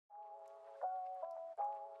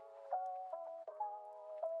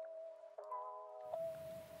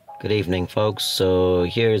Good evening, folks. So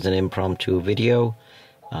here's an impromptu video.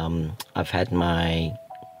 I've had my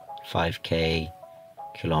 5k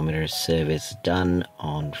kilometer service done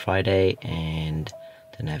on Friday, and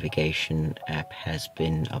the navigation app has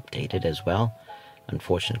been updated as well.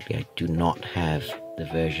 Unfortunately, I do not have the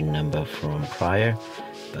version number from prior,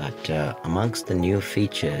 but amongst the new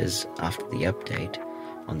features after the update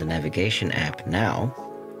on the navigation app now,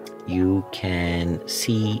 you can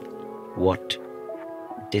see what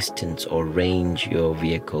distance or range your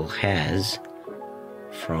vehicle has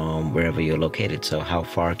from wherever you're located. So how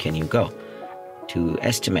far can you go? To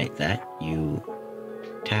estimate that, you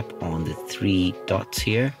tap on the three dots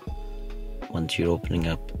here once you open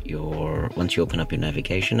up your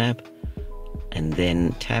navigation app, and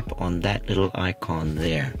then tap on that little icon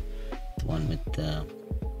there, the one with the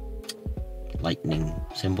lightning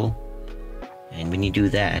symbol. And when you do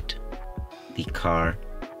that, the car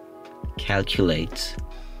calculates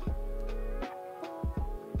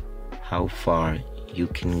how far you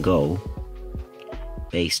can go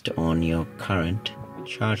based on your current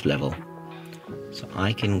charge level. So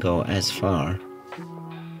I can go as far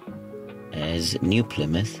as New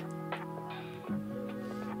Plymouth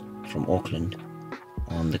from Auckland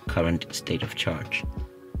on the current state of charge.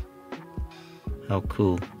 How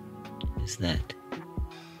cool is that?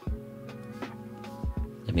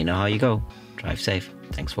 Let me know how you go. Drive safe.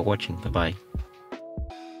 Thanks for watching. Bye-bye.